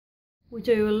We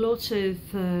do a lot of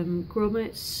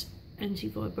grommets,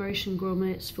 anti-vibration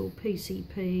grommets for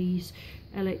PCBs,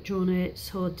 electronics,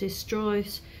 hard disk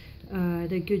drives.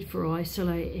 They're good for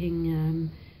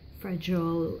isolating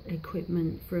fragile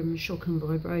equipment from shock and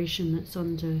vibration that's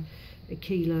under a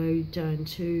kilo down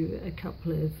to a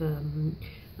couple of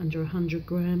under 100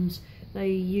 grams. They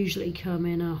usually come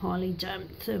in a highly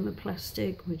damped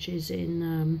thermoplastic, which is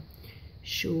in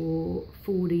Shore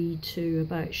 40 to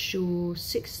about Shore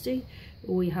 60,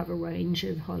 or we have a range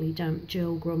of highly damped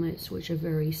gel grommets which are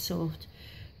very soft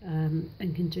and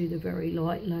can do the very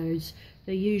light loads.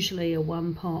 They're usually a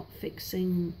one-part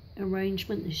fixing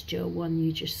arrangement. This gel one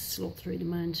you just slot through the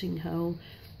mounting hole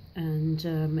and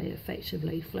it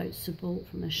effectively floats the bolt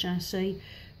from the chassis,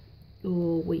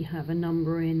 or we have a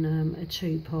number in a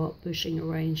two-part bushing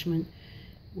arrangement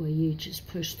where you just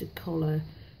push the collar,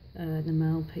 the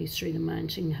male piece through the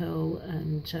mounting hole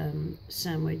and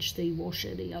sandwich the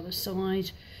washer the other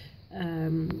side.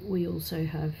 We also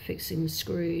have fixing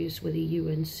screws with a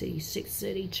UNC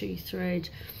 632 thread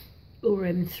or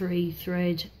M3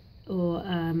 thread, or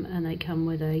and they come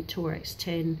with a Torex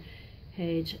 10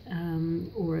 head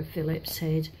or a Phillips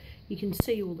head. You can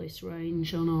see all this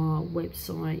range on our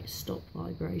website,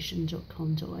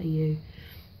 stopvibration.com.au.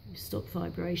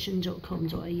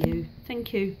 stopvibration.com.au.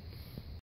 Thank you.